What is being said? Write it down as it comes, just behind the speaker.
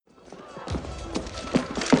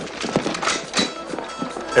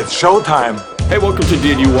It's showtime. Hey, welcome to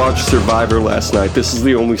Did You Watch Survivor Last Night? This is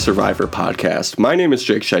the Only Survivor podcast. My name is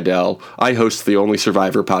Jake Scheidel. I host the Only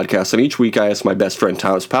Survivor podcast, and each week I ask my best friend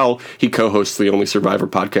Thomas Powell. He co-hosts the Only Survivor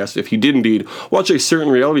podcast if he did indeed watch a certain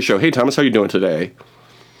reality show. Hey, Thomas, how you doing today?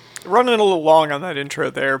 Running a little long on that intro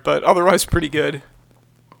there, but otherwise pretty good.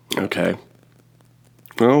 Okay.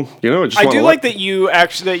 Well, I do like that you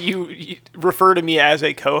refer to me as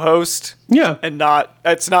a co-host. Yeah. And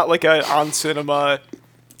it's not like a on cinema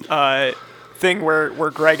thing where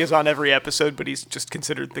Greg is on every episode, but he's just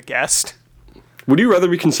considered the guest. Would you rather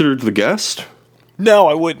be considered the guest? No,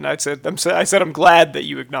 I wouldn't. I said I'm glad that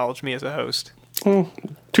you acknowledge me as a host. Well,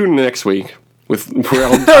 tune in next week where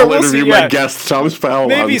I'll interview my guest Thomas Powell.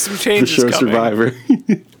 Maybe on some changes the show coming. Survivor.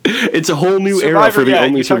 It's a whole new era for the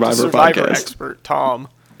Only Survivor podcast. Expert Tom.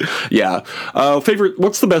 Yeah.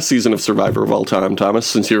 What's the best season of Survivor of all time, Thomas,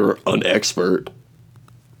 since you're an expert?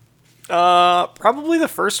 Probably the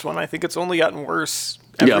first one. I think it's only gotten worse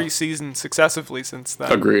every season successively since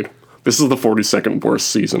then. Agreed. This is the 42nd worst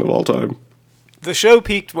season of all time. The show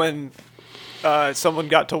peaked when someone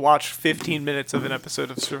got to watch 15 minutes of an episode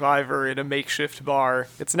of Survivor in a makeshift bar.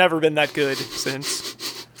 It's never been that good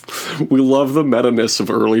since. We love the meta-ness of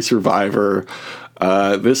early Survivor.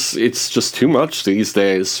 It's just too much these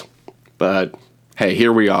days. But hey,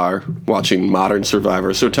 here we are watching modern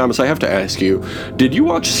Survivor. So Thomas, I have to ask you, did you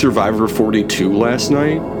watch Survivor 42 last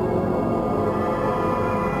night?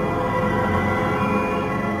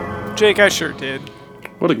 Jake, I sure did.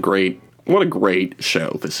 What a great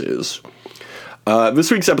show this is.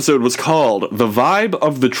 This week's episode was called The Vibe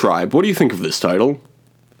of the Tribe. What do you think of this title?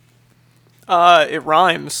 It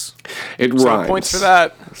rhymes. It so rhymes. Points for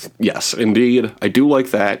that. Yes, indeed. I do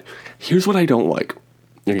like that. Here's what I don't like.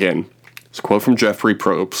 Again, it's a quote from Jeffrey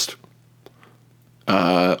Probst,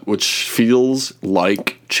 which feels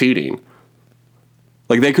like cheating.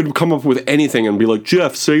 Like they could come up with anything and be like,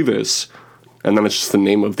 Jeff, say this. And then it's just the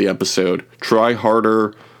name of the episode. Try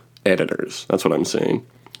harder, editors. That's what I'm saying.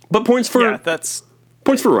 But points for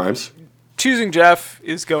rhymes. Choosing Jeff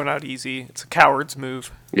is going out easy. It's a coward's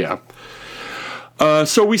move. Yeah.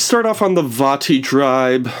 So we start off on the Vati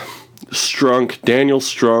tribe. Strunk, Daniel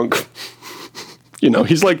Strunk.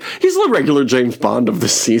 He's the regular James Bond of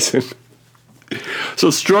this season.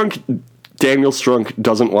 So Daniel Strunk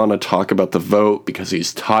doesn't want to talk about the vote because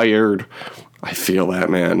he's tired. I feel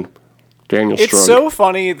that, man. Daniel Strunk. It's so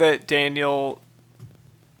funny that Daniel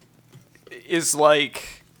is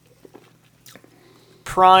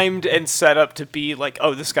primed and set up to be like,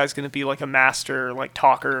 oh, this guy's going to be like a master,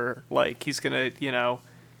 talker. He's going to,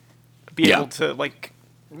 be able to,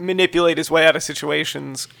 manipulate his way out of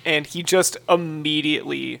situations. And he just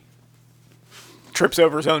immediately trips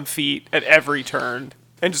over his own feet at every turn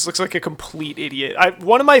and just looks like a complete idiot.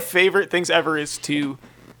 One of my favorite things ever is to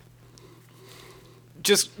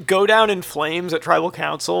just go down in flames at tribal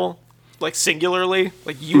council, singularly.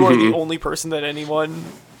 You are the only person that anyone,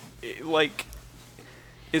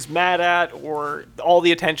 is mad at, or all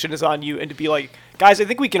the attention is on you, and to be like, guys, I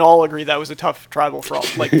think we can all agree that was a tough tribal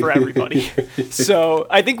for everybody. So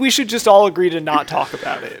I think we should just all agree to not talk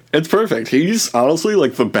about it. It's perfect. He's honestly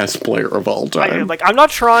the best player of all time. I'm not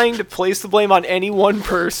trying to place the blame on any one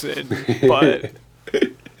person, but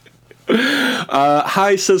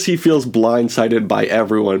Hai says he feels blindsided by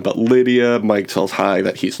everyone but Lydia. Mike tells Hai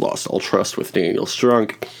that he's lost all trust with Daniel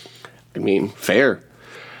Strunk. I mean, fair.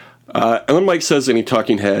 And then Mike says in a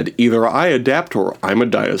talking head, either I adapt or I'm a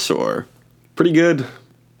dinosaur. Pretty good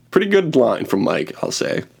line from Mike, I'll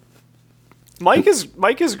say. Mike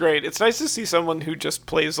is great. It's nice to see someone who just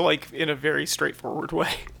plays in a very straightforward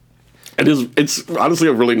way. It's honestly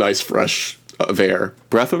a really nice fresh air.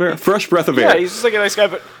 Fresh breath of air. Yeah, he's just a nice guy,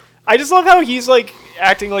 but I just love how he's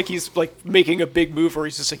acting like he's making a big move, where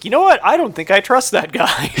he's just you know what? I don't think I trust that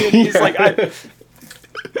guy. And he's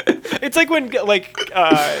it's like when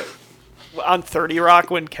on 30 Rock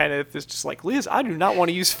when Kenneth is just Liz, I do not want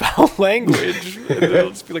to use foul language. And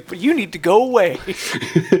they'll just be but you need to go away.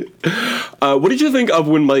 What did you think of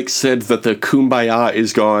when Mike said that the kumbaya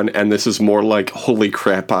is gone and this is more holy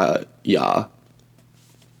crap, yeah?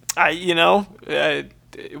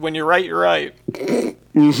 When you're right, you're right.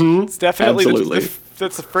 Mm-hmm. It's definitely absolutely.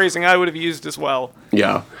 That's the phrasing I would have used as well.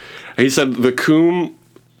 Yeah. He said the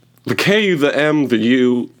K, the M, the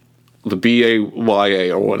U, the BAYA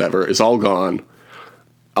or whatever is all gone.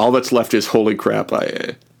 All that's left is holy crap,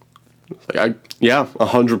 IA.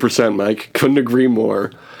 100%, Mike. Couldn't agree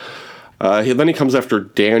more. Then he comes after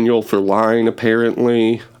Daniel for lying,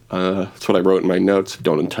 apparently. That's what I wrote in my notes.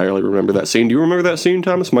 Don't entirely remember that scene. Do you remember that scene,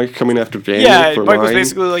 Thomas? Mike coming after Daniel for Mike lying? Was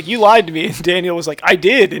basically like, you lied to me. And Daniel was like, I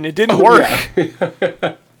did, and it didn't work.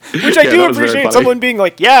 Yeah. Which I Yeah, do that was very appreciate funny. someone being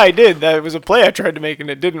like, yeah, I did. That was a play I tried to make and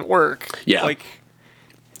it didn't work. Yeah. Like,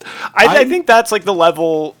 I think that's like the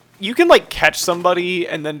level you can like catch somebody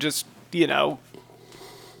and then just,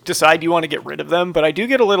 decide you want to get rid of them. But I do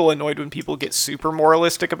get a little annoyed when people get super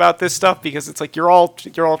moralistic about this stuff because it's like you're all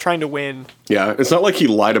trying to win. Yeah, it's not like he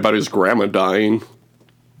lied about his grandma dying.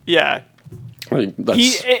 Yeah. Like,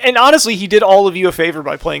 that's... And honestly, he did all of you a favor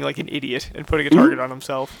by playing like an idiot and putting a target on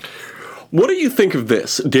himself. What do you think of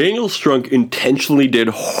this? Daniel Strunk intentionally did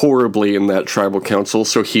horribly in that tribal council,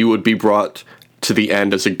 so he would be brought to the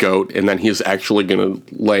end as a goat, and then he's actually going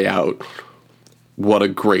to lay out what a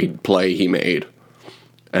great play he made.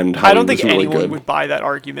 And how I don't think really anyone good. would buy that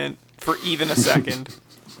argument for even a second.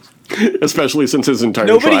 Especially since his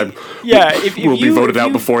entire tribe if will be voted out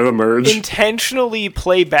you before the merge. intentionally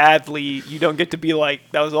play badly, you don't get to be like,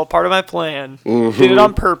 that was all part of my plan. Mm-hmm. Did it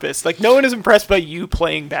on purpose. Like, no one is impressed by you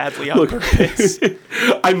playing badly on purpose.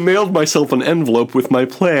 I mailed myself an envelope with my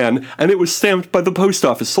plan, and it was stamped by the post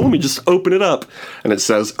office, so let me just open it up. And it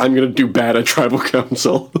says, I'm going to do bad at tribal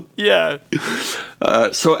council. Yeah.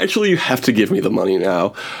 So actually, you have to give me the money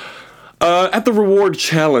now. At the reward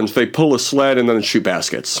challenge, they pull a sled and then shoot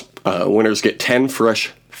baskets. Winners get 10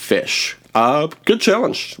 fresh fish. Good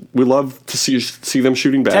challenge. We love to see them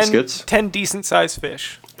shooting baskets. 10 decent-sized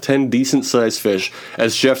fish. 10 decent-sized fish.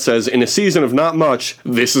 As Jeff says, in a season of not much,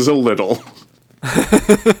 this is a little.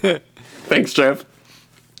 Thanks, Jeff.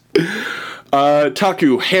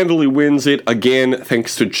 Taku handily wins it again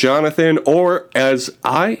thanks to Jonathan, or as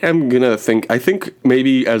I am gonna think, I think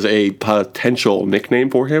maybe as a potential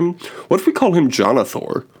nickname for him. What if we call him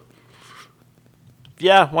Jonathor?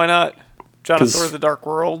 Yeah, why not? Jonathor the Dark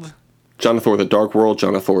World. Jonathor the Dark World,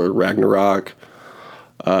 Jonathor Ragnarok,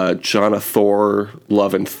 Jonathor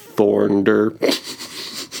Love and Thornder.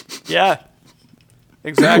 Yeah,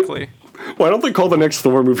 exactly. Why don't they call the next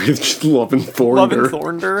Thor movie just Love and Thornder? Love and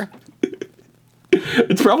Thornder.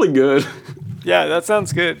 It's probably good. Yeah, that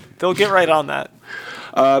sounds good. They'll get right on that.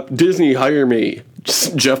 Disney, hire me.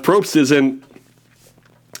 Jeff Probst isn't.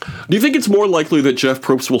 Do you think it's more likely that Jeff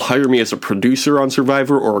Probst will hire me as a producer on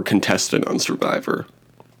Survivor or a contestant on Survivor?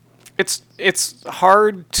 It's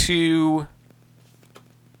hard to...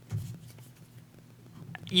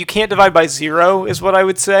 You can't divide by 0, is what I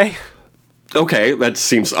would say. Okay, that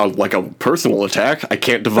seems like a personal attack. I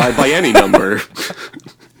can't divide by any number.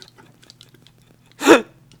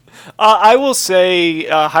 I will say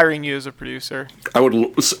hiring you as a producer. I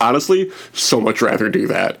would honestly so much rather do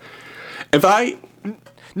that.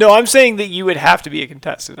 No, I'm saying that you would have to be a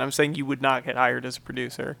contestant. I'm saying you would not get hired as a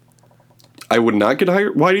producer. I would not get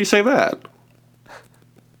hired? Why do you say that?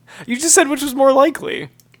 You just said which was more likely.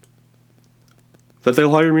 That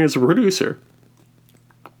they'll hire me as a producer.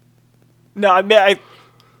 No, I mean,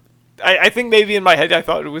 I think maybe in my head I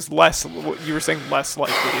thought it was less. You were saying less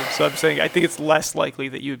likely, so I'm saying I think it's less likely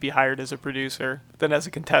that you would be hired as a producer than as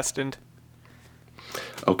a contestant.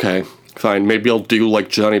 Okay, fine. Maybe I'll do like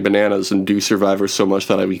Johnny Bananas and do Survivor so much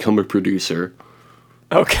that I become a producer.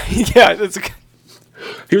 Okay, yeah, that's.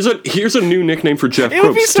 Here's a new nickname for Jeff Probst, It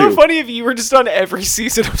would be so too. funny if you were just on every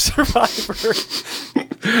season of Survivor.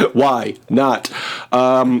 Why not?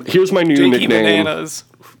 Here's my new Jakey nickname. Bananas.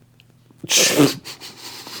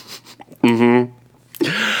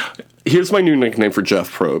 Here's my new nickname for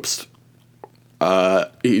Jeff Probst.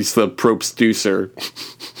 He's the Probst-ducer.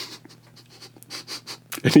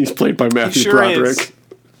 And he's played by Matthew sure Broderick.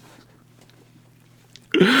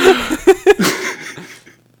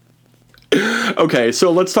 Okay,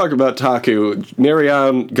 so let's talk about Taku.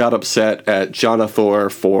 Narayan got upset at Jonathor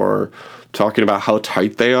for talking about how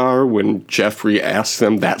tight they are when Jeffrey asked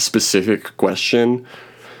them that specific question.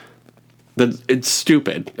 It's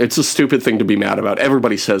stupid. It's a stupid thing to be mad about.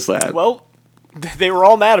 Everybody says that. Well, they were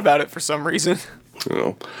all mad about it for some reason. You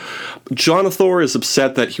know. Jonathor is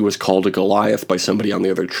upset that he was called a Goliath by somebody on the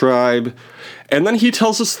other tribe. And then he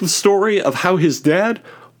tells us the story of how his dad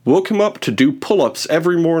woke him up to do pull-ups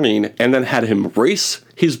every morning and then had him race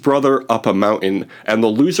his brother up a mountain, and the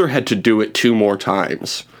loser had to do it 2 more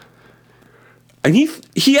times. And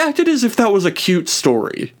he acted as if that was a cute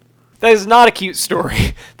story. That is not a cute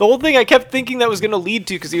story. The whole thing I kept thinking that was going to lead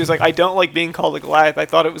to, because he was like, I don't like being called a Goliath. I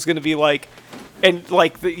thought it was going to be like, and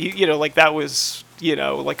like, like that was,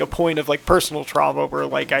 like a point of like personal trauma where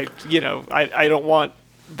like, I don't want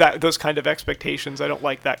those kind of expectations. I don't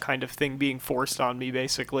like that kind of thing being forced on me,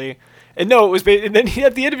 basically. And no, it was, and then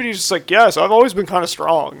at the end of it, he was just like, yes, I've always been kind of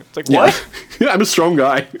strong. It's like, what? Yeah, I'm a strong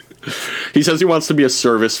guy. He says he wants to be a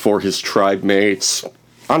service for his tribe mates.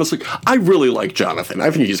 Honestly, I really like Jonathan.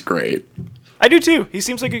 I think he's great. I do too. He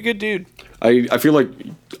seems like a good dude. I feel like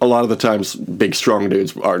a lot of the times big strong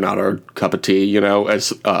dudes are not our cup of tea,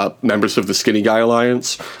 as members of the Skinny Guy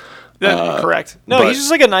Alliance. Correct. No, he's just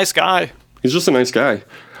like a nice guy. He's just a nice guy.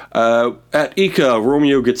 At Ika,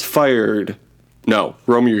 Romeo gets fired. No,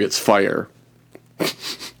 Romeo gets fire.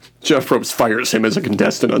 Jeff Probst fires him as a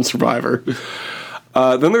contestant on Survivor.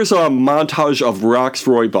 Then there's a montage of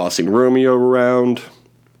Roxroy bossing Romeo around.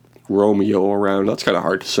 That's kind of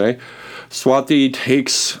hard to say. Swati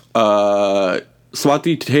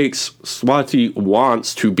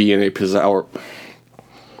wants to be in a position.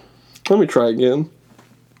 Let me try again.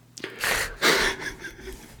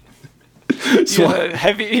 You had a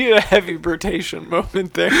heavy rotation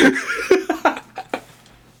moment there.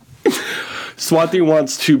 Swati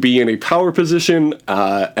wants to be in a power position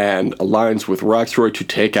and aligns with Roxroy to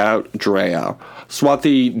take out Drea.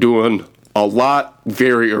 Swati doing a lot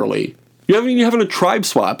very early. You haven't even having a tribe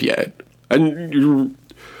swap yet. And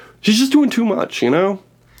she's just doing too much, We're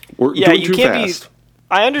doing too fast.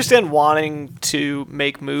 I understand wanting to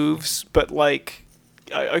make moves, but like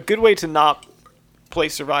a good way to not play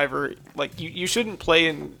Survivor, like you shouldn't play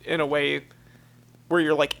in a way where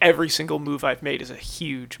you're like, every single move I've made is a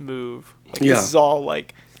huge move. Like, this is all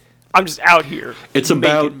like, I'm just out here. It's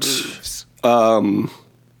about moves.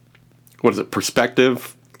 What is it?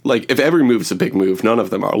 Perspective. Like, if every move is a big move, none of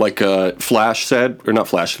them are. Like Dash said in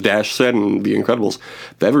The Incredibles,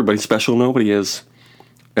 if everybody's special, nobody is.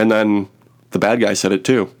 And then the bad guy said it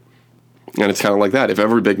too. And it's kind of like that. If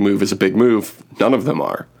every big move is a big move, none of them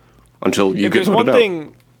are. Until you get voted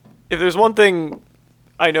out. If there's one thing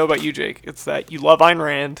I know about you, Jake, it's that you love Ayn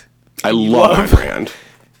Rand. I love Ayn Rand.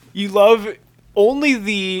 You love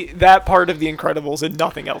only that part of The Incredibles and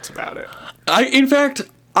nothing else about it. In fact,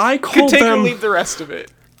 I call them... You could take or leave the rest of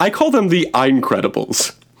it. I call them the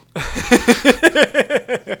Incredibles.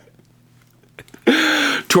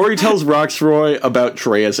 Tori tells Roxroy about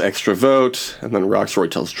Drea's extra vote, and then Roxroy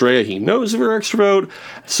tells Drea he knows of her extra vote,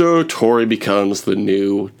 so Tori becomes the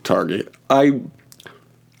new target. I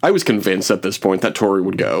was convinced at this point that Tori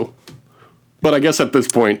would go. But I guess at this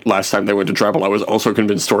point, last time they went to Tribal, I was also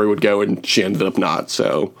convinced Tori would go, and she ended up not,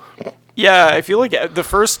 so... Yeah, I feel like the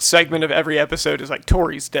first segment of every episode is like,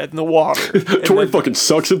 Tori's dead in the water. Tori fucking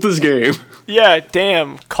sucks at this game. Yeah,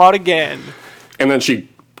 damn, caught again. And then she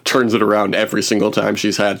turns it around every single time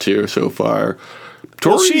she's had to so far.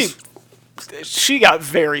 Tori's... Well, she got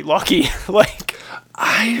very lucky. Like...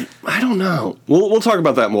 I don't know. We'll talk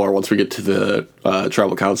about that more once we get to the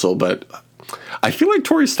Tribal Council, but I feel like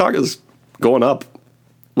Tori's stock is going up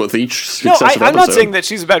with each successive episode. I'm not saying that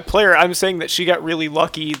she's a bad player. I'm saying that she got really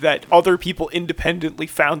lucky that other people independently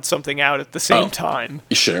found something out at the same time.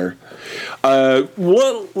 Sure.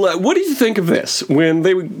 What do you think of this? When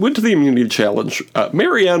they went to the immunity challenge,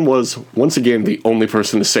 Marianne was, once again, the only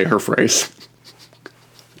person to say her phrase.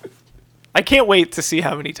 I can't wait to see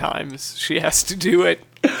how many times she has to do it.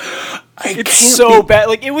 It's so bad.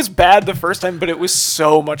 Like, it was bad the first time, but it was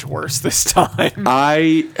so much worse this time.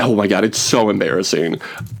 Oh my god, it's so embarrassing.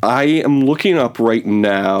 I am looking up right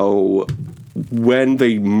now when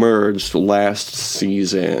they merged last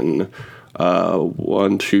season.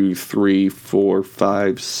 1, 2, 3, 4,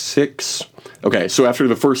 5, 6. Okay, so after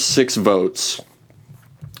the first 6 votes,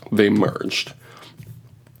 they merged.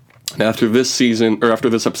 And after this season, or after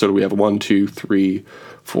this episode, we have 1, 2, 3,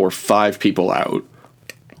 4, 5 people out.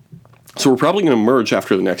 So we're probably going to merge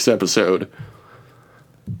after the next episode.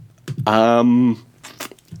 Last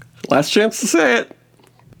chance to say it.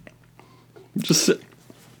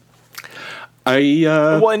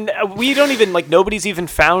 We don't even, like, nobody's even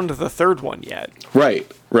found the third one yet. Right.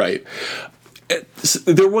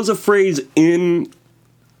 There was a phrase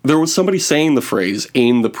there was somebody saying the phrase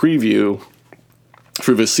in the preview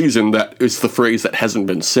for this season that is the phrase that hasn't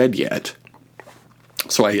been said yet.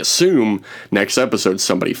 So I assume next episode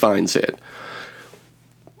somebody finds it.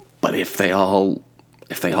 But if they all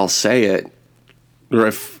say it, or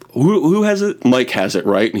if who has it? Mike has it,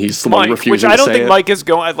 right? And he's the one refusing to say it. Which I don't think Mike is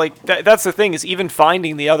going. Like that's the thing is even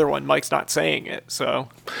finding the other one, Mike's not saying it. So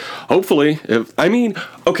hopefully,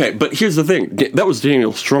 okay. But here's the thing: that was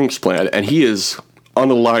Daniel Strunk's plan, and he is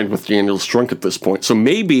unaligned with Daniel Strunk at this point. So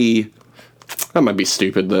maybe that might be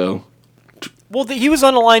stupid, though. Well, he was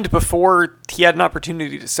unaligned before he had an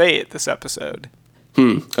opportunity to say it this episode.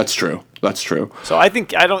 That's true. So I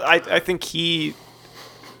think he,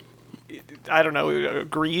 I don't know,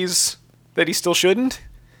 agrees that he still shouldn't.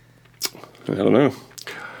 I don't know.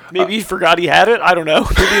 Maybe he forgot he had it. I don't know.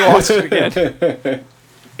 Maybe he lost it again.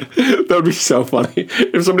 That would be so funny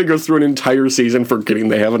if somebody goes through an entire season forgetting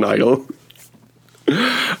they have an idol.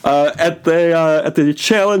 At the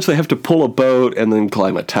challenge, they have to pull a boat and then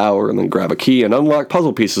climb a tower and then grab a key and unlock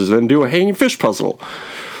puzzle pieces and do a hanging fish puzzle.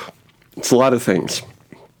 It's a lot of things.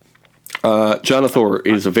 Jonathan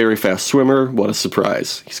is a very fast swimmer. What a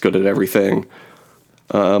surprise. He's good at everything.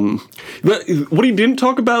 But what he didn't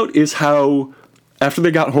talk about is how, after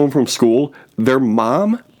they got home from school, their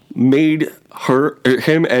mom made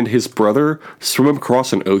him and his brother swim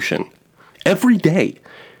across an ocean every day.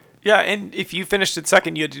 Yeah, and if you finished it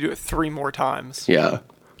second, you had to do it 3 more times. Yeah.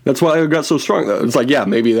 That's why I got so strong, though. It's like, yeah,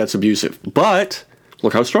 maybe that's abusive. But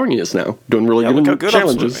look how strong he is now. Doing really good in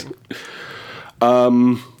challenges.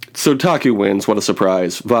 So Taku wins. What a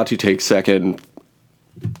surprise. Vati takes second.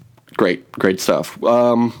 Great stuff.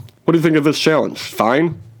 What do you think of this challenge?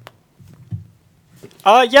 Fine?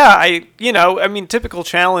 Yeah, typical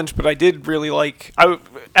challenge, but I did really like...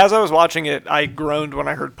 as I was watching it, I groaned when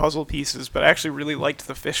I heard puzzle pieces, but I actually really liked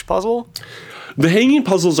the fish puzzle. The hanging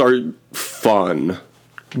puzzles are fun,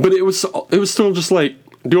 but it was still just like,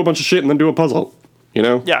 do a bunch of shit and then do a puzzle, you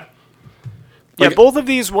know? Yeah. Yeah, both of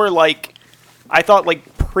these were I thought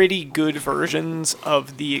pretty good versions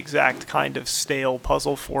of the exact kind of stale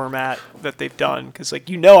puzzle format that they've done, because I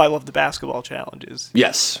love the basketball challenges.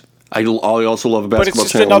 Yes. I also love a basketball challenge. But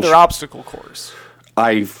it's just another obstacle course.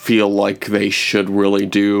 I feel like they should really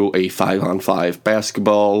do a 5-on-5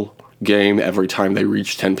 basketball game every time they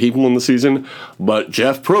reach 10 people in the season, but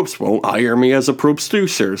Jeff Probst won't hire me as a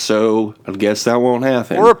Probstucer, so I guess that won't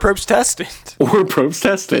happen. Or a Probstestant.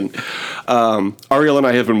 Ariel and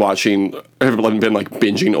I have been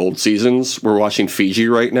binging old seasons. We're watching Fiji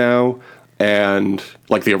right now, and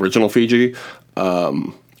the original Fiji.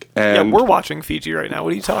 And we're watching Fiji right now.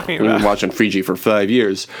 What are you talking about? We've been watching Fiji for 5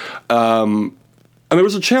 years. And there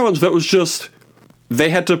was a challenge that was just, they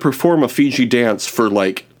had to perform a Fiji dance for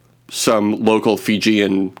some local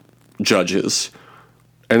Fijian judges.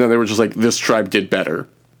 And then they were just like, this tribe did better.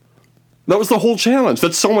 That was the whole challenge.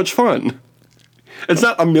 That's so much fun. It's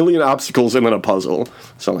not a million obstacles and then a puzzle.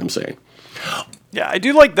 That's all I'm saying. Yeah, I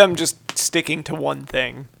do like them just sticking to one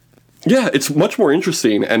thing. Yeah, it's much more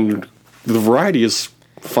interesting, and the variety is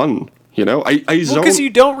fun. You know, because you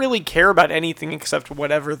don't really care about anything except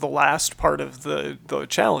whatever the last part of the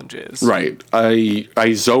challenge is. Right.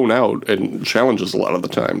 I zone out in challenges a lot of the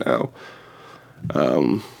time now.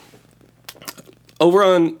 Over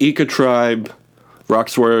on Ika Tribe,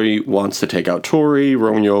 Roxbury wants to take out Tori.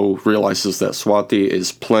 Romeo realizes that Swati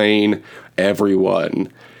is playing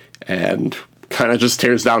everyone and kind of just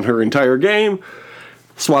tears down her entire game.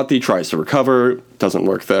 Swati tries to recover. Doesn't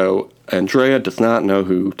work, though. Andrea does not know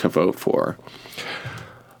who to vote for.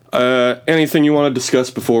 Anything you want to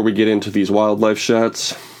discuss before we get into these wildlife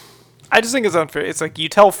shots? I just think it's unfair. It's you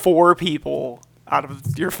tell 4 people out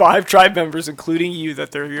of your 5 tribe members, including you,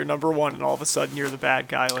 that they're your number 1, and all of a sudden you're the bad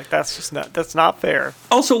guy. That's not fair.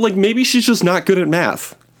 Also, maybe she's just not good at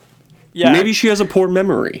math. Yeah. Maybe she has a poor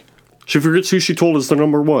memory. She forgets who she told is the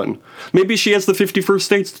number 1. Maybe she has the 51st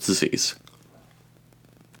states disease.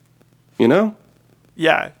 You know?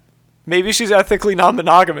 Yeah. Maybe she's ethically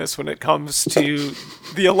non-monogamous when it comes to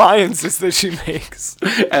the alliances that she makes.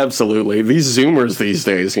 Absolutely. These Zoomers these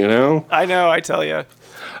days, you know? I know, I tell you.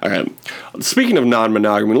 All right. Speaking of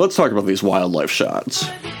non-monogamy, let's talk about these wildlife shots.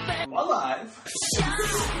 Alive.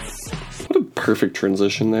 What a perfect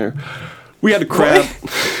transition there. We had a crab.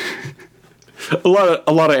 a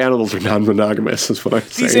lot of animals are non-monogamous, is what I'm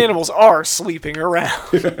saying. These animals are sleeping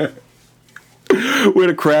around. We had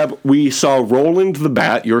a crab. We saw Roland the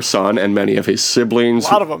bat, your son, and many of his siblings.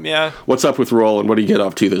 A lot of them, yeah. What's up with Roland? What do you get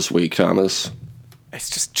up to this week, Thomas? He's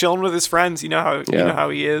just chilling with his friends. You know how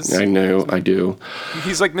he is. I know, I do.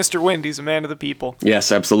 He's like Mr. Wind. He's a man of the people.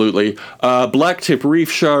 Yes, absolutely. Blacktip reef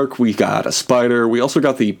shark. We got a spider. We also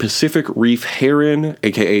got the Pacific reef heron,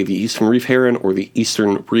 aka the Eastern reef heron or the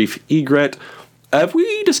Eastern reef egret. Have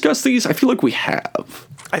we discussed these? I feel like we have.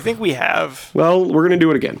 I think we have. Well, we're going to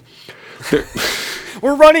do it again.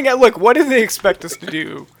 We're running out. Look, what do they expect us to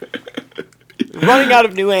do? Running out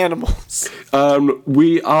of new animals.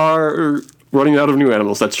 We are running out of new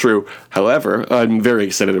animals. That's true. However, I'm very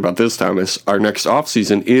excited about this, Thomas. Our next off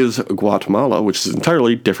season is Guatemala, which is an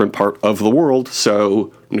entirely different part of the world.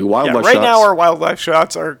 So new wildlife shots. Right now, our wildlife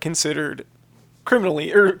shots are considered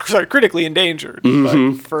critically endangered.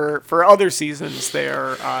 Mm-hmm. But for other seasons, they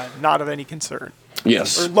are not of any concern.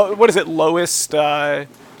 Yes. Or what is it? Lowest.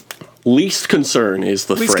 Least concern is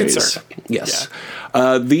the least phrase. Concern. Yes.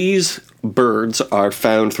 Yeah. These birds are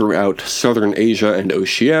found throughout southern Asia and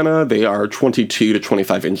Oceania. They are 22 to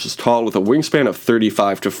 25 inches tall with a wingspan of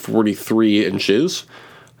 35 to 43 inches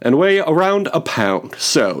and weigh around a pound.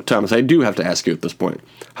 So, Thomas, I do have to ask you at this point,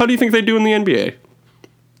 how do you think they do in the NBA?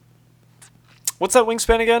 What's that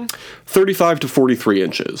wingspan again? 35 to 43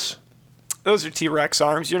 inches. Those are T-Rex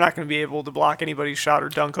arms. You're not going to be able to block anybody's shot or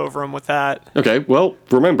dunk over them with that. Okay, well,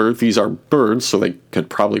 remember, these are birds, so they could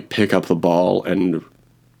probably pick up the ball and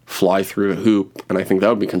fly through the hoop, and I think that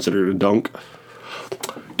would be considered a dunk.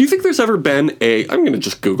 Do you think there's ever been I'm going to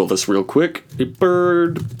just Google this real quick, a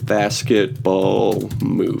bird basketball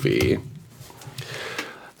movie.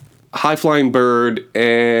 High-flying bird,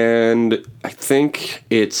 and I think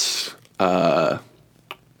it's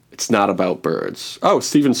not about birds. Oh,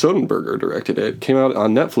 Steven Soderbergh directed it. Came out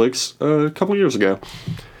on Netflix a couple years ago.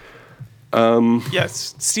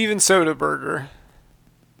 Yes, Steven Soderbergh.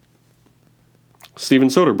 Steven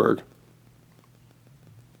Soderbergh.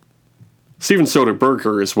 Steven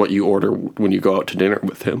Soderbergh is what you order when you go out to dinner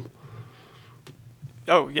with him.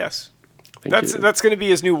 Oh, yes. Thank you. That's going to be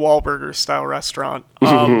his new Wahlburger style restaurant.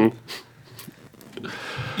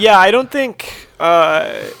 Yeah, I don't think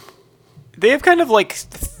they have kind of like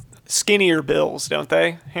skinnier bills, don't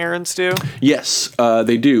they? Herons do. Yes,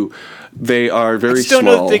 they do. They are very I still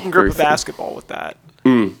small. know that they can grip a basketball with that.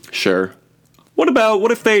 Sure.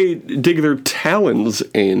 What if they dig their talons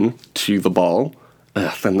into the ball?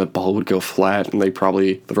 Then the ball would go flat, and the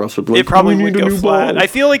rest would be like, It probably "We would need a go new flat. ball." I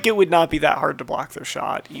feel like it would not be that hard to block their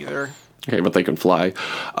shot either. Okay, but they can fly.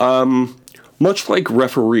 Much like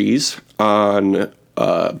referees on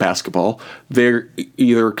basketball, they're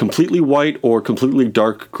either completely white or completely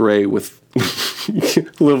dark gray with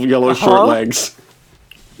little yellow short legs.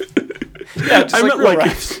 Yeah, just I like meant real like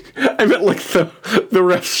refs. I meant like the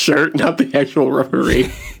ref's shirt, not the actual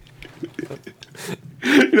referee.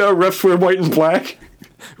 You know, refs wear white and black.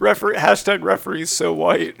 Hashtag referees so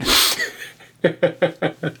white.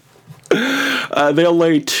 They'll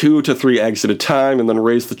lay 2 to 3 eggs at a time and then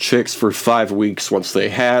raise the chicks for 5 weeks once they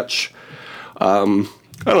hatch. I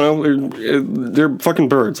don't know. They're fucking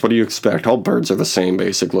birds. What do you expect? All birds are the same,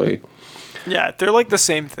 basically. Yeah, they're like the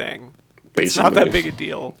same thing. Basically. It's not that big a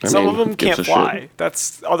deal. I Some mean, of them who gives can't a fly.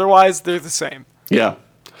 Otherwise they're the same. Yeah.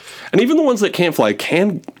 And even the ones that can't fly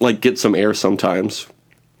can, like, get some air sometimes.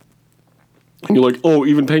 And you're like, oh,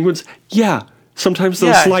 even penguins? Yeah. Sometimes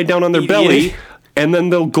they'll slide down on their belly, and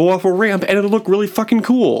then they'll go off a ramp, and it'll look really fucking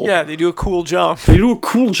cool. Yeah, they do a cool jump. They do a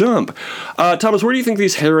cool jump. Thomas, where do you think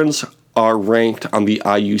these herons are ranked on the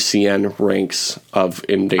IUCN ranks of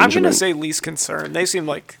endangerment? I'm going to say least concern. They seem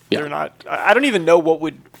like they're not... I don't even know what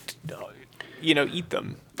would, eat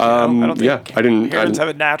them. I don't think herons have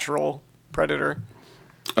a natural predator.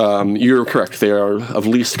 You're correct. They are of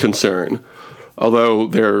least concern. Although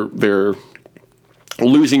they're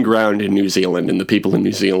losing ground in New Zealand, and the people in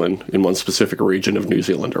New Zealand, in one specific region of New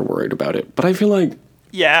Zealand, are worried about it. But I feel like...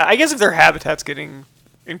 Yeah, I guess if their habitat's getting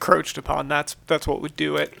encroached upon, that's what would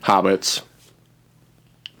do it. Hobbits.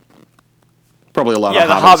 Probably a lot Yeah, of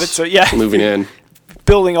the hobbits are moving in.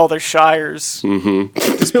 building all their shires. Mm-hmm.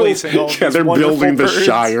 Displacing all Yeah, these they're building the birds.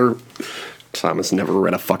 Shire. Thomas never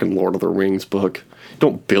read a fucking Lord of the Rings book.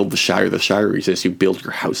 Don't build the Shire. The Shire exists. You build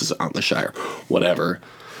your houses on the Shire. Whatever.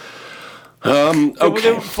 Okay.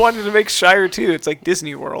 They wanted to make Shire too. It's like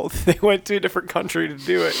Disney World. They went to a different country to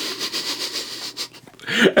do it.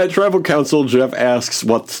 At Tribal Council, Jeff asks,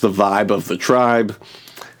 "What's the vibe of the tribe?"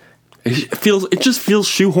 It just feels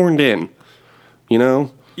shoehorned in, you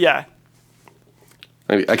know. Yeah.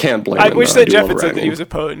 I can't blame him. I wish that do Jeff love had said that rhyming. he was a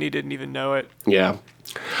poet and he didn't even know it. Yeah.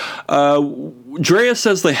 Drea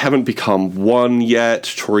says they haven't become one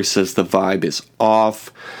yet. Tori says the vibe is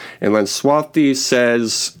off. And then Swati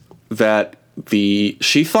says that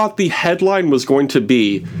she thought the headline was going to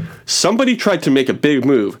be, somebody tried to make a big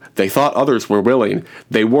move. They thought others were willing.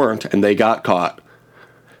 They weren't, and they got caught.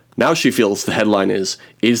 Now she feels the headline is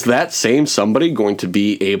that same somebody going to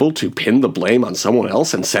be able to pin the blame on someone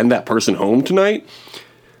else and send that person home tonight?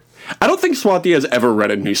 I don't think Swati has ever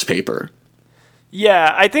read a newspaper.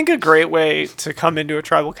 Yeah, I think a great way to come into a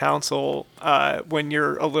tribal council when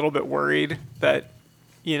you're a little bit worried that,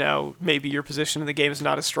 maybe your position in the game is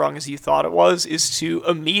not as strong as you thought it was, is to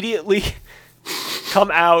immediately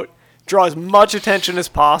come out, draw as much attention as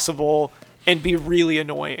possible, and be really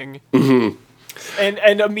annoying. Mm-hmm.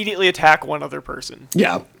 And immediately attack one other person.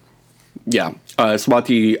 Yeah. Yeah.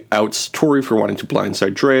 Swati outs Tori for wanting to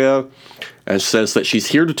blindside Drea and says that she's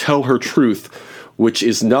here to tell her truth, which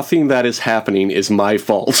is nothing that is happening is my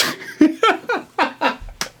fault.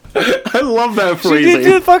 I love that phrasing. She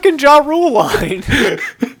did the fucking Ja Rule line.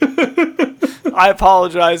 I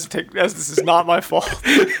apologize, as this is not my fault.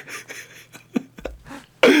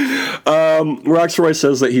 Roxroy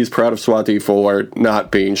says that he's proud of Swati for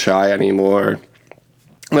not being shy anymore.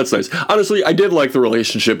 That's nice. Honestly, I did like the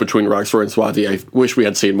relationship between Roxroy and Swati. I wish we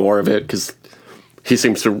had seen more of it, because he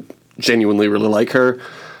seems to genuinely really like her,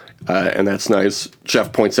 and that's nice.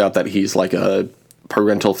 Jeff points out that he's like a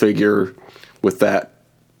parental figure with that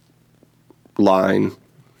line.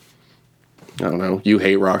 I don't know. You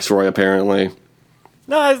hate Roxroy, apparently.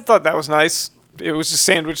 No, I thought that was nice. It was just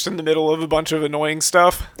sandwiched in the middle of a bunch of annoying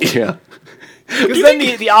stuff. Yeah. Because then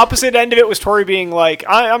the opposite end of it was Tori being like,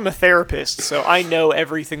 I'm a therapist, so I know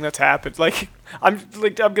everything that's happened. Like, I'm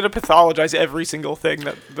gonna pathologize every single thing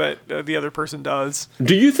that the other person does.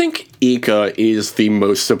 Do you think Ika is the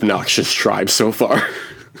most obnoxious tribe so far?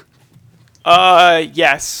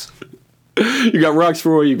 Yes. You got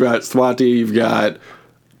Roxroy, you've got Swati, you've got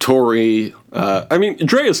Tori. I mean,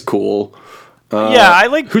 Drea's cool. Yeah, I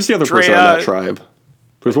like. Who's the other person on that tribe?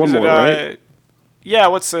 There's one more, right?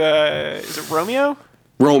 Yeah, is it Romeo?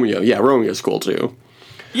 Romeo, yeah, Romeo's cool too.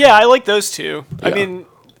 Yeah, I like those two. Yeah. I mean,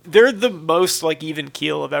 they're the most like even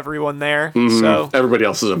keel of everyone there. So Everybody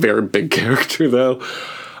else is a very big character, though.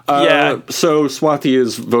 Yeah. So Swati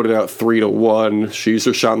is voted out 3-1. She used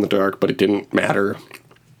her shot in the dark, but it didn't matter.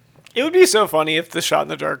 It would be so funny if the shot in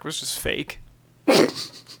the dark was just fake.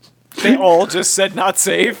 They all just said not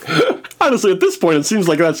safe. Honestly, at this point, it seems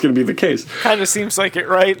like that's going to be the case. Kind of seems like it,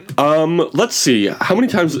 right? Let's see. How many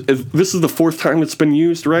times? This is the fourth time it's been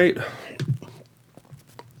used, right?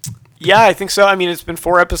 Yeah, I think so. I mean, it's been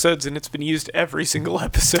 4 episodes, and it's been used every single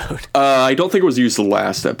episode. I don't think it was used the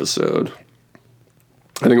last episode.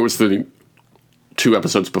 I think it was the 2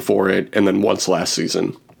 episodes before it, and then once last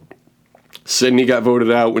season. Sydney got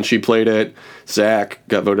voted out when she played it. Zach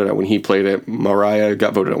got voted out when he played it. Mariah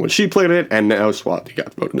got voted out when she played it, and now Swati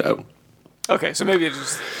got voted out. Okay, so maybe it's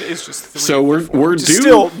just 3. So we're due.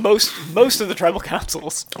 Still most of the tribal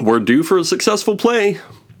councils. We're due for a successful play,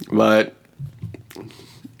 but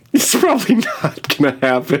it's probably not gonna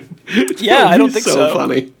happen. Yeah, I don't think so.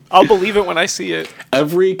 Funny. I'll believe it when I see it.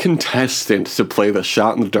 Every contestant to play the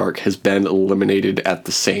shot in the dark has been eliminated at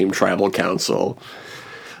the same tribal council.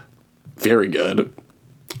 Very good.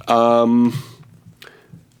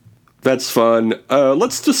 That's fun.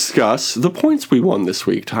 Let's discuss the points we won this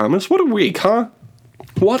week, Thomas. What a week, huh?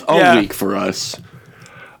 What a week for us.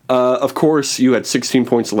 Of course, you had 16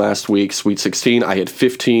 points last week, Sweet 16. I had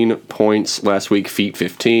 15 points last week, Feet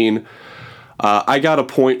 15. I got a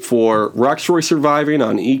point for Roxroy surviving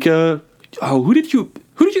on Ika. Oh, who did you,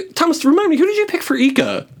 Thomas, remind me, who did you pick for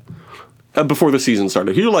Ika before the season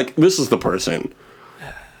started? You're like, this is the person.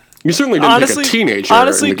 You certainly didn't pick a teenager in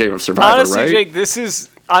the game of Survivor, honestly, right? Jake, this is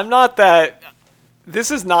not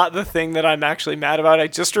the thing that I'm actually mad about. I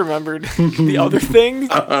just remembered the other thing.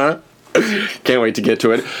 Can't wait to get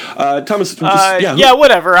to it. Thomas,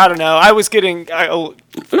 whatever. I don't know. I was getting...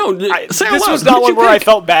 this was not one where I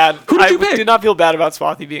felt bad. Who did you pick? I did not feel bad about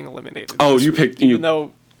Swati being eliminated. Oh, you picked... Even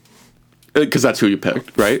though... Because that's who you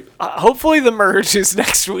picked, right? Hopefully the merge is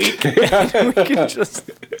next week, and we can just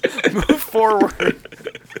move forward.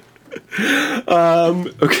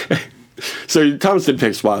 Okay. So Thomas did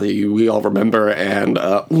pick Swati, we all remember, and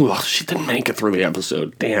she didn't make it through the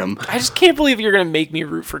episode. Damn. I just can't believe you're going to make me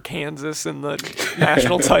root for Kansas in the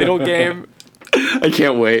national title game. I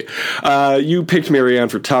can't wait. You picked Marianne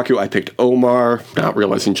for Taku. I picked Omar, not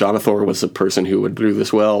realizing Jonathan was the person who would do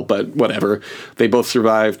this well, but whatever. They both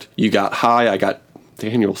survived. You got High. I got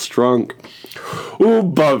Daniel Strunk. Ooh,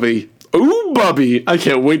 Bubby. Ooh, Bubby. I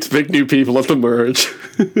can't wait to pick new people at the merge.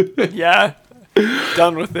 Yeah.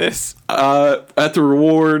 Done with this. At the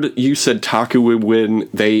reward, you said Taku would win.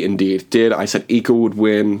 They indeed did. I said Ika would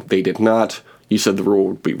win. They did not. You said the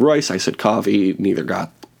reward would be Royce. I said Kavi. Neither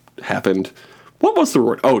happened. What was the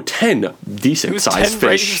reward? Oh, 10 decent-sized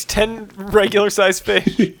fish. It was 10 regular-sized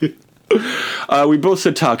fish. We both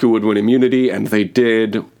said Taku would win immunity, and they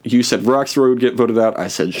did. You said Roxroy would get voted out. I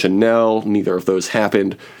said Chanel. Neither of those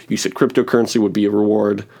happened. You said cryptocurrency would be a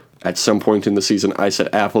reward at some point in the season. I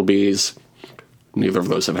said Applebee's. Neither of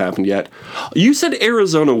those have happened yet. You said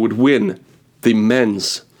Arizona would win the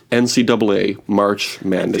men's NCAA March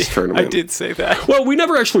Madness tournament. I did say that. Well, we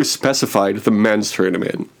never actually specified the men's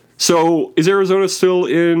tournament. So, is Arizona still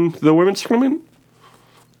in the women's tournament?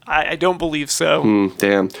 I don't believe so.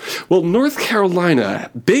 Damn. Well, North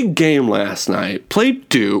Carolina, big game last night, played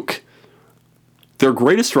Duke, their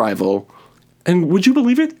greatest rival, and would you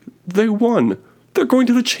believe it? They won. They're going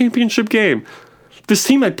to the championship game. This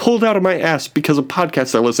team I pulled out of my ass because of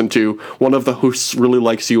podcasts I listened to. One of the hosts really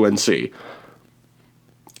likes UNC.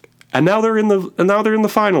 And now they're in the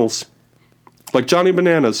finals. Like Johnny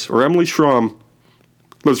Bananas or Emily Schramm.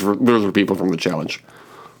 Those are people from the challenge.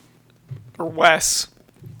 Or Wes.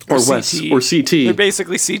 Or Wes. Or CT. They're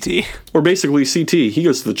basically CT. Or basically CT. He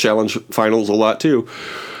goes to the challenge finals a lot too.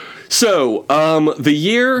 So, the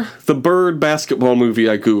year the Bird basketball movie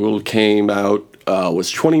I Googled came out was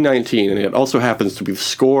 2019, and it also happens to be the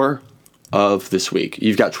score of this week.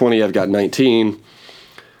 You've got 20, I've got 19.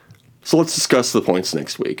 So let's discuss the points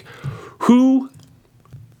next week. Who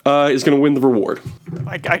is going to win the reward?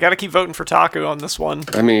 I got to keep voting for Taku on this one.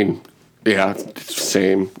 I mean, yeah, it's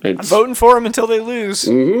same. I'm voting for him until they lose.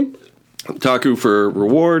 Taku for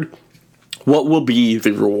reward. What will be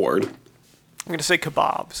the reward? I'm going to say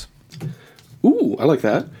kebabs. Ooh, I like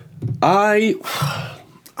that. I'm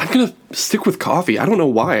going to stick with coffee. I don't know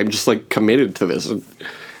why. I'm just like committed to this.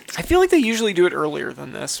 I feel like they usually do it earlier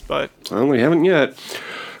than this, but I only haven't yet.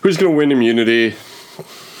 Who's going to win immunity?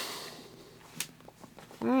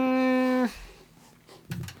 I mean,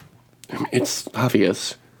 it's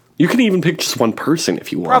obvious. You can even pick just one person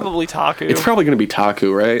if you want. probably Taku. It's probably going to be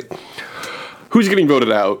Taku, right? Who's getting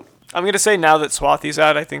voted out? I'm going to say now that Swathi's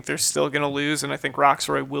out, I think they're still going to lose, and I think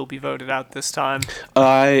Roxroy will be voted out this time.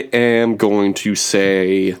 I am going to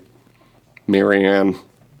say Marianne.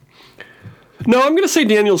 No, I'm going to say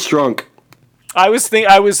Daniel Strunk. I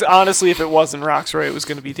was honestly, if it wasn't Roxroy, it was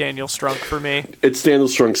going to be Daniel Strunk for me. It's Daniel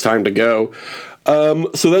Strunk's time to go.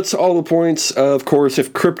 So that's all the points. Of course,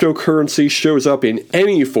 if cryptocurrency shows up in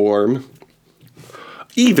any form,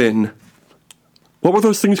 even, what were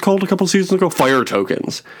those things called a couple seasons ago? Fire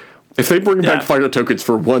tokens. If they bring back fire tokens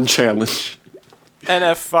for one challenge.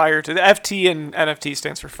 FT and NFT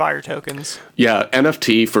stands for fire tokens. Yeah,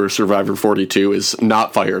 NFT for Survivor 42 is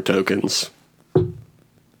not fire tokens.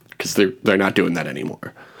 Because they're not doing that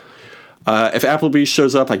anymore. If Applebee's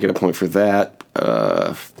shows up, I get a point for that.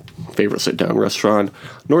 Favorite sit-down restaurant.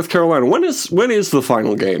 North Carolina. When is the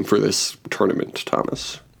final game for this tournament,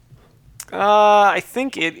 Thomas? I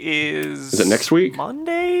think it is... Is it next week?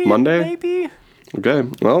 Monday, maybe? Okay.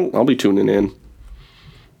 Well, I'll be tuning in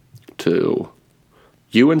to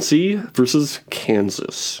UNC versus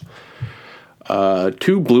Kansas.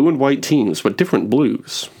 Two blue and white teams, but different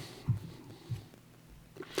blues.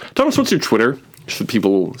 Thomas, what's your Twitter? Should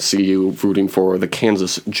people see you rooting for the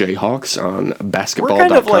Kansas Jayhawks on basketball.com? We're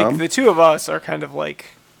kind of like, the two of us are kind of like,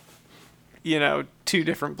 two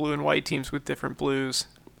different blue and white teams with different blues.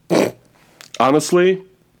 Honestly,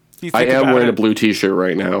 I am wearing a blue t-shirt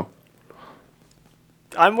right now.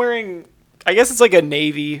 I'm wearing, I guess it's like a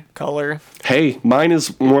navy color. Hey, mine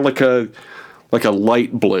is more like a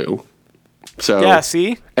light blue. So yeah,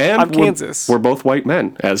 see? And I'm Kansas. We're both white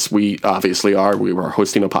men, as we obviously are. We were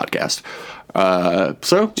hosting a podcast.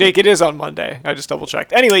 So Jake, it is on Monday. I just double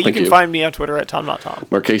checked. Anyway, you can find me on Twitter at TomNotTom.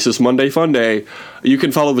 Marquesas Monday Fun Day. You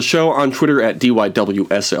can follow the show on Twitter at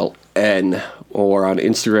DYWSLN or on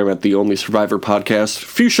Instagram at The Only Survivor Podcast. A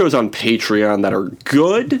few shows on Patreon that are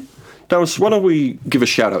good. Thomas, why don't we give a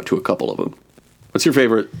shout out to a couple of them? What's your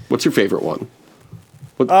favorite one?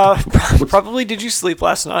 Probably Did You Sleep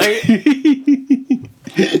Last Night?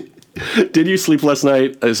 Did You Sleep Last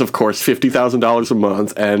Night is, of course, $50,000 a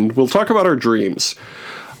month, and we'll talk about our dreams.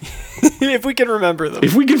 If we can remember them.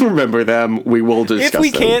 If we can remember them, we will discuss them.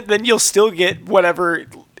 If we can't, then you'll still get whatever.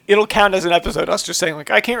 It'll count as an episode, us just saying,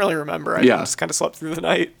 like, I can't really remember. I just kind of slept through the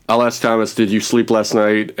night. I'll ask Thomas, did you sleep last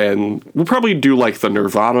night? And we'll probably do, like, the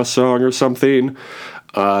Nirvana song or something.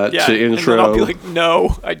 To intro. And then I'll be like,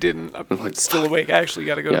 no, I didn't. I'm like, still awake. I actually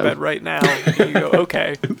got to go to bed right now. And you go,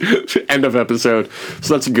 okay. End of episode.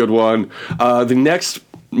 So that's a good one. The next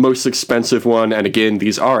most expensive one, and again,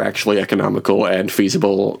 these are actually economical and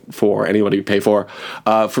feasible for anybody to pay for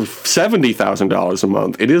 $70,000 a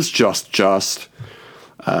month. It is Just.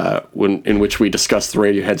 In which we discussed the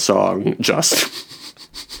Radiohead song Just.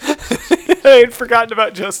 I had forgotten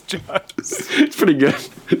about Just. It's pretty good.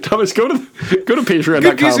 Thomas, go to Patreon.com.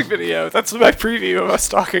 Good music video. That's my preview of us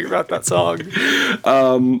talking about that song.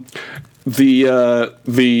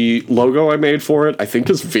 The logo I made for it, I think,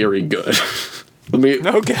 is very good.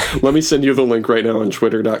 Let me send you the link right now on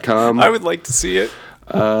Twitter.com. I would like to see it.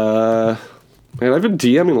 Man, I've been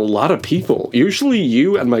DMing a lot of people. Usually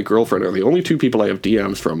you and my girlfriend are the only two people I have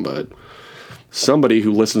DMs from, but somebody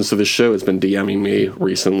who listens to this show has been DMing me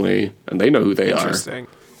recently, and they know who they are. Interesting.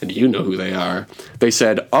 And you know who they are. They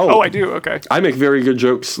said, I do, okay. I make very good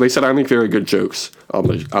jokes. They said I make very good jokes on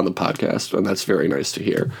the podcast, and that's very nice to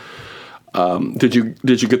hear. Did you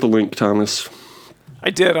get the link, Thomas? I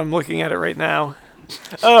did. I'm looking at it right now.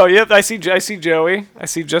 Oh, yep, I see Joey. I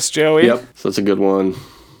see Just Joey. Yep, so that's a good one.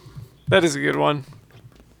 That is a good one.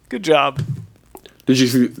 Good job. Did you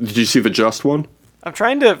see the Just one? I'm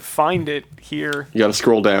trying to find it here. You got to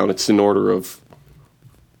scroll down. It's in order of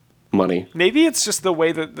money. Maybe it's just the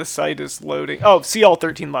way that the site is loading. Oh, see all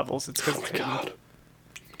 13 levels. It's because God.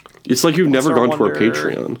 It's like you've never Star gone to our Wonder.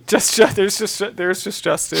 Patreon. There's just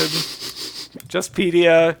Justin.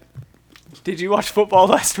 Justpedia. Did you watch football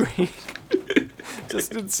last week?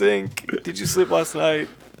 Justin Sink. Did you sleep last night?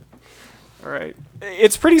 All right.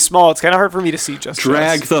 It's pretty small. It's kind of hard for me to see.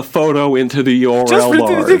 Drag the photo into the URL Just for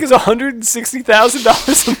bar. the thing is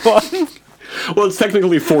 $160,000 a month. Well, it's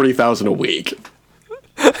technically $40,000 a week.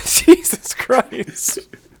 Jesus Christ.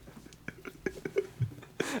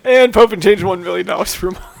 And Pope and change $1 million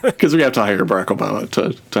per month. Because we have to hire Barack Obama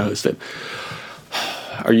to host it.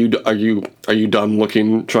 Are you done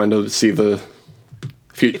looking, trying to see the?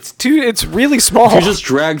 It's really small. If you just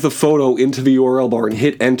drag the photo into the URL bar and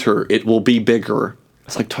hit enter, it will be bigger.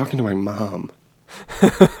 It's like talking to my mom.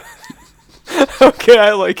 Okay,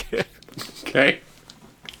 I like it. Okay.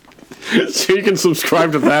 So you can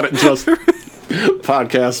subscribe to that at just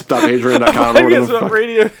podcast.patreon.com. I guess what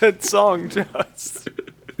Radiohead song just.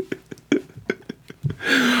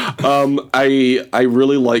 I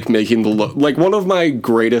really like making like one of my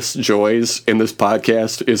greatest joys in this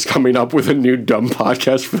podcast is coming up with a new dumb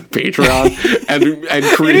podcast for the Patreon and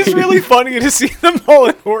creating. It is really funny to see them all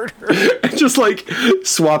in order. Just like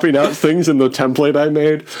swapping out things in the template I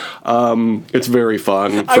made. It's very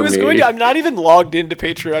fun. I'm not even logged into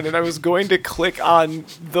Patreon, and I was going to click on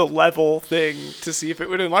the level thing to see if it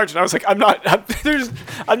would enlarge, and I was like, I'm not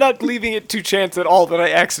leaving it to chance at all that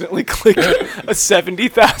I accidentally clicked a $70,000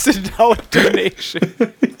 donation.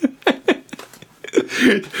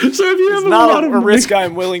 So if you have not a risk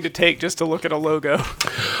I'm willing to take just to look at a logo.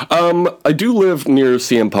 I do live near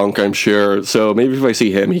CM Punk, I'm sure. So maybe if I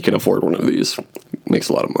see him, he can afford one of these. Makes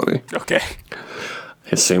a lot of money. Okay.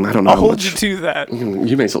 I assume. I don't know. I'll hold you to that.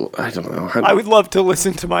 You make. I don't know. I would love to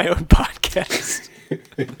listen to my own podcast.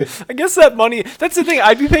 I guess that money. That's the thing.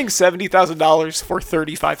 I'd be paying $70,000 for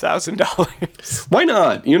 $35,000. Why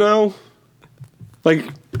not? You know, like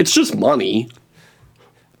it's just money.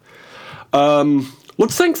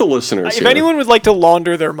 Let's thank the listeners. If anyone would like to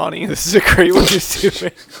launder their money, this is a great way to do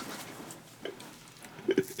it.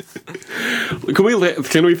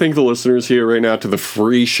 Can we thank the listeners here right now to the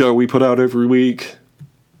free show we put out every week?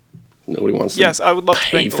 Nobody wants to. Yes, I would love to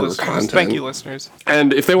thank the for listeners. content. Thank you, listeners.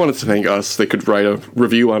 And if they wanted to thank us, they could write a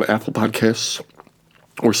review on Apple Podcasts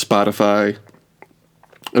or Spotify.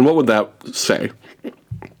 And what would that say?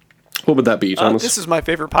 What would that be, Thomas? This is my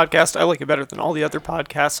favorite podcast. I like it better than all the other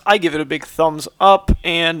podcasts. I give it a big thumbs up.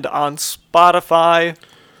 And on Spotify,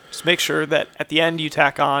 just make sure that at the end you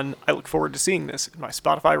tack on, I look forward to seeing this in my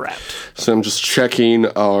Spotify Wrapped. So I'm just checking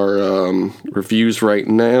our reviews right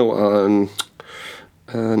now on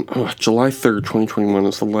July 3rd, 2021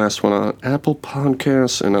 is the last one on Apple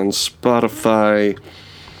Podcasts, and on Spotify,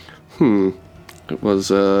 it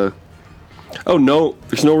was, oh no,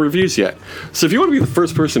 there's no reviews yet. So if you want to be the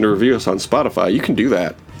first person to review us on Spotify, you can do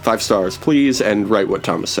that. 5 stars, please, and write what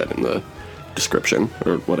Thomas said in the description,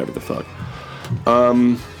 or whatever the fuck.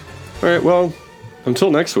 Alright, well,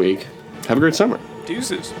 until next week, have a great summer.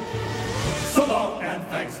 Deuces. So long and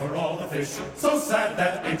thanks for all the fish. So sad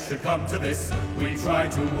that it should come to this. We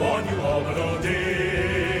tried to warn you all, but oh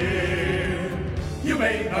dear. You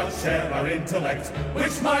may not share our intellect,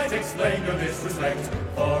 which might explain your disrespect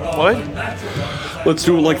for all What? the natural wonders. Let's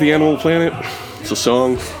do it like the Animal Planet. It's a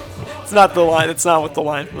song. It's not the line. It's not what the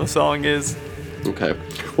line from the song is. Okay.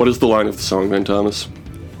 What is the line of the song then, Thomas?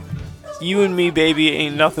 You and me, baby,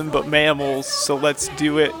 ain't nothing but mammals, so let's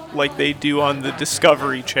do it like they do on the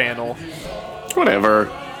Discovery Channel. Whatever.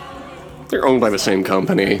 They're owned by the same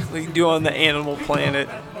company. They can do on the Animal Planet.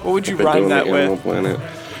 What would you Been rhyme doing that the Animal with? Planet.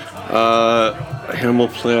 Animal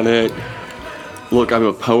Planet. Look, I'm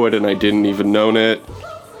a poet and I didn't even know it.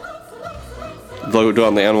 Logo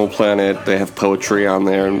on the Animal Planet, they have poetry on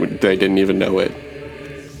there and they didn't even know it.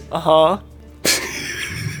 Uh-huh.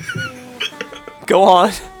 Go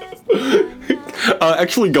on.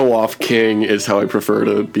 Actually, Go Off King is how I prefer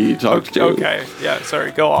to be talked to. Okay, yeah,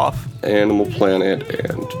 sorry, go off. Animal Planet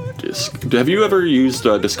and Have you ever used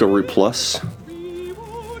Discovery Plus?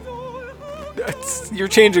 You're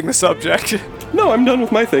changing the subject. No, I'm done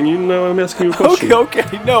with my thing. You know, I'm asking you a question.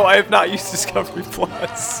 Okay. No, I have not used Discovery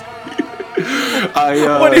Plus.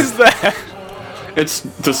 I, What is that? It's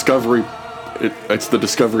Discovery. It's the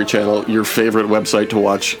Discovery Channel, your favorite website to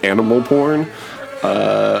watch animal porn.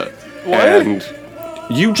 What? And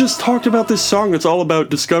you just talked about this song that's all about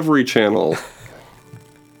Discovery Channel.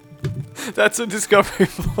 That's a Discovery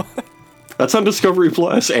Plus. That's on Discovery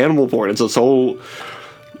Plus. Animal porn. It's this whole.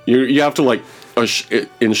 You have to like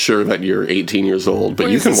ensure that you're 18 years old, but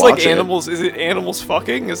Wait, you is can this watch like it. animals? Is it animals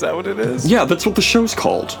fucking? Is that what it is? Yeah, that's what the show's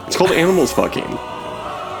called. It's called Animals Fucking. So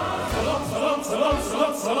long, so long, so long, so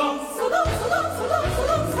long, so long.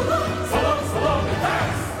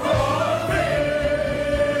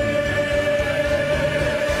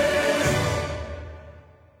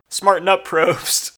 smarten up, Probst.